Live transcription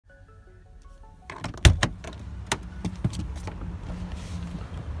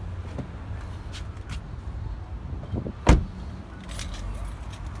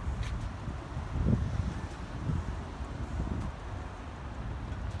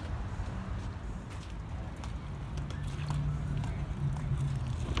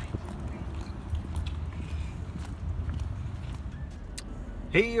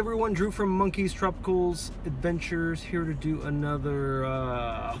Hey everyone, Drew from Monkey's Tropicals Adventures here to do another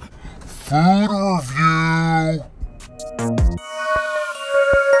food review.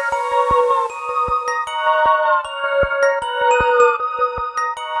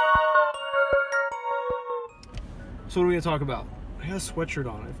 So what are we gonna talk about? I got a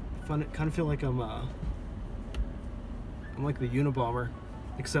sweatshirt on. I kind of feel like I'm like the Unabomber,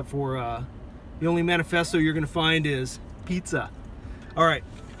 except for the only manifesto you're gonna find is pizza. All right,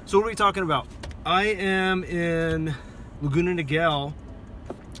 so what are we talking about? I am in Laguna, Niguel,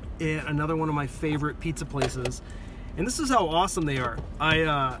 in another one of my favorite pizza places, and this is how awesome they are.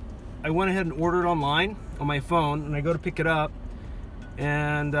 I went ahead and ordered online on my phone, and I go to pick it up,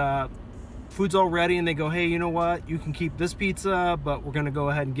 and food's all ready, and they go, hey, you know what? You can keep this pizza, but we're gonna go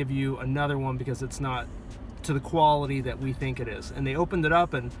ahead and give you another one because it's not to the quality that we think it is. And they opened it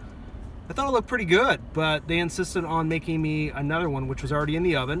up, and I thought it looked pretty good, but they insisted on making me another one, which was already in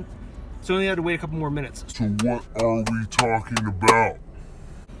the oven. So I only had to wait a couple more minutes. So what are we talking about?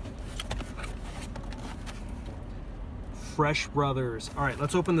 Fresh Brothers. All right,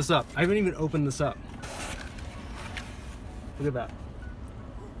 let's open this up. I haven't even opened this up. Look at that.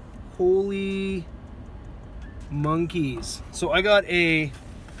 Holy monkeys. So I got a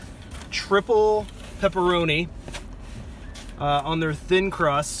triple pepperoni on their thin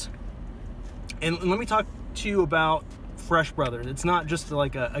crust. And let me talk to you about Fresh Brothers. It's not just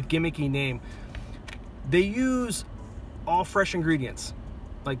like a gimmicky name. They use all fresh ingredients.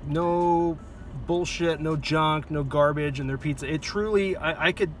 Like no bullshit, no junk, no garbage in their pizza. It truly,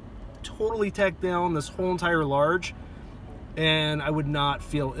 I could totally tack down this whole entire large and I would not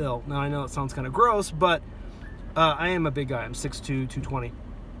feel ill. Now I know it sounds kind of gross, but I am a big guy. I'm 6'2", 220.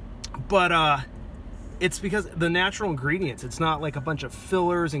 But it's because the natural ingredients. It's not like a bunch of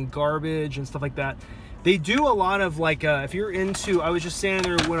fillers and garbage and stuff like that. They do a lot of like, if you're into, I was just standing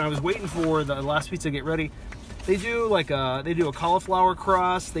there when I was waiting for the last pizza to get ready. They do like they do a cauliflower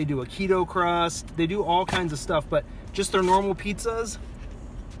crust, they do a keto crust, they do all kinds of stuff, but just their normal pizzas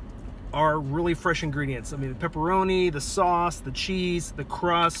are really fresh ingredients. I mean, the pepperoni, the sauce, the cheese, the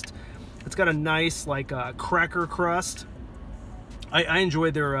crust. It's got a nice like cracker crust. I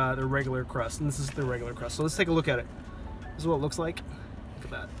enjoyed their regular crust, and this is their regular crust. So let's take a look at it. This is what it looks like.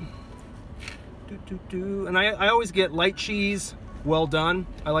 Look at that. And I always get light cheese, well done.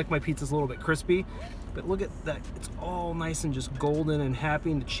 I like my pizzas a little bit crispy, but look at that. It's all nice and just golden and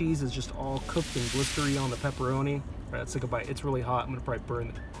happy, and the cheese is just all cooked and blistery on the pepperoni. All right, let's take a bite. It's really hot. I'm gonna probably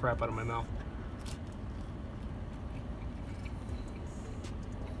burn the crap out of my mouth.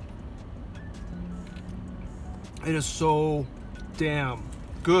 It is so damn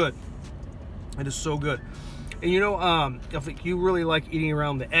good. It is so good. And you know, if you really like eating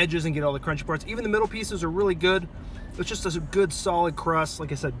around the edges and get all the crunchy parts, even the middle pieces are really good. It's just a good solid crust.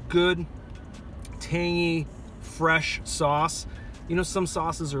 Like I said, good, tangy, fresh sauce. You know, some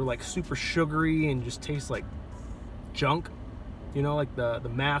sauces are like super sugary and just taste like junk. You know, like the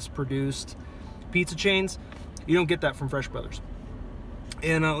mass-produced pizza chains. You don't get that from Fresh Brothers.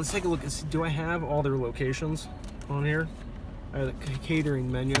 And let's take a look and see, do I have all their locations on here? I have the catering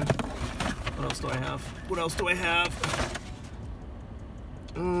menu. What else do I have? What else do I have?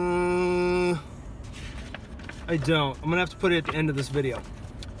 I don't. I'm gonna have to put it at the end of this video.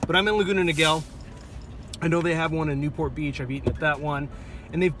 But I'm in Laguna, Niguel. I know they have one in Newport Beach. I've eaten at that one.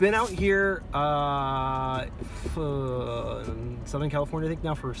 And they've been out here in Southern California, I think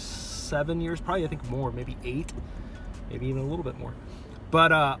now for 7 years, probably I think more, maybe 8, maybe even a little bit more.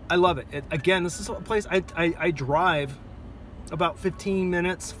 But I love it. Again, this is a place I drive about 15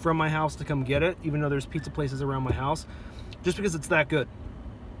 minutes from my house to come get it, even though there's pizza places around my house, just because it's that good.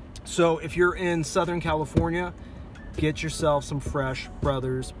 So if you're in Southern California, get yourself some Fresh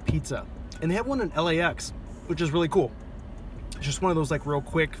Brothers pizza. And they have one in LAX, which is really cool. It's just one of those like real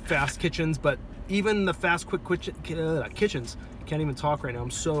quick, fast kitchens, but even the fast, quick kitchens, can't even talk right now. I'm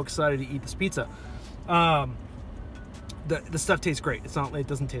so excited to eat this pizza. The stuff tastes great. It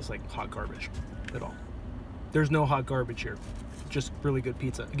doesn't taste like hot garbage at all. There's no hot garbage here. Just really good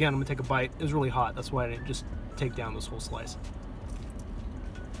pizza. Again, I'm gonna take a bite. It was really hot. That's why I didn't just take down this whole slice.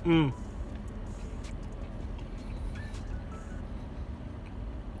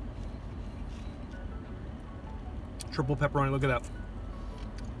 Triple pepperoni, look at that.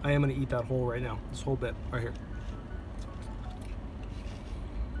 I am gonna eat that whole right now. This whole bit right here.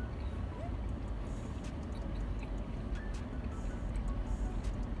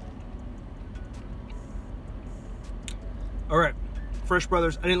 All right, Fresh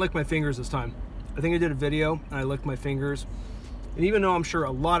Brothers. I didn't lick my fingers this time. I think I did a video and I licked my fingers. And even though I'm sure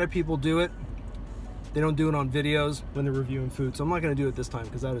a lot of people do it, They don't do it on videos when they're reviewing food, so I'm not going to do it this time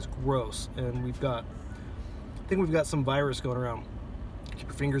because that is gross. And I think we've got some virus going around. Keep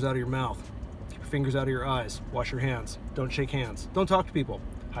your fingers out of your mouth. Keep your fingers out of your eyes. Wash your hands. Don't shake hands. Don't talk to people.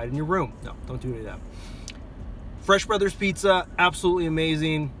 Hide in your room. No, don't do any of that. Fresh Brothers Pizza, absolutely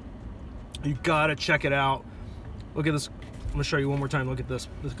amazing. You gotta check it out. Look at this. I'm gonna show you one more time. Look at this.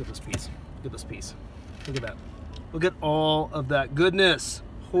 Look at this piece. Look at this piece. Look at that. Look at all of that goodness.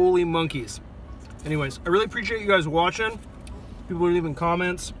 Holy monkeys. Anyways, I really appreciate you guys watching. People are leaving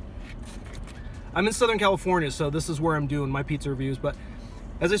comments. I'm in Southern California, so this is where I'm doing my pizza reviews. But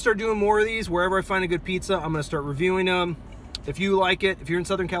as I start doing more of these, wherever I find a good pizza, I'm gonna start reviewing them. If you like it, if you're in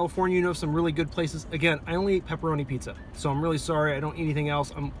Southern California, you know some really good places. Again, I only eat pepperoni pizza, so I'm really sorry. I don't eat anything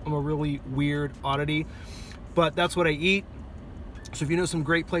else. I'm a really weird oddity, but that's what I eat. So if you know some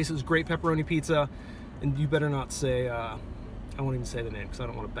great places, great pepperoni pizza, and you better not say, I won't even say the name because I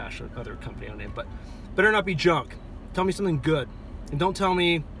don't want to bash another company on name, but better not be junk. Tell me something good. And don't tell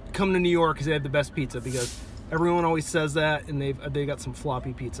me, come to New York because they have the best pizza, because everyone always says that, and they got some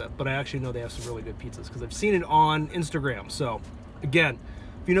floppy pizza, but I actually know they have some really good pizzas because I've seen it on Instagram. So again,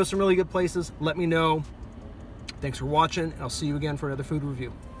 if you know some really good places, let me know. Thanks for watching, and I'll see you again for another food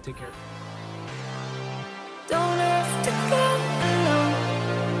review. Take care. Don't have to go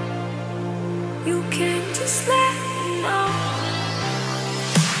alone. You can just let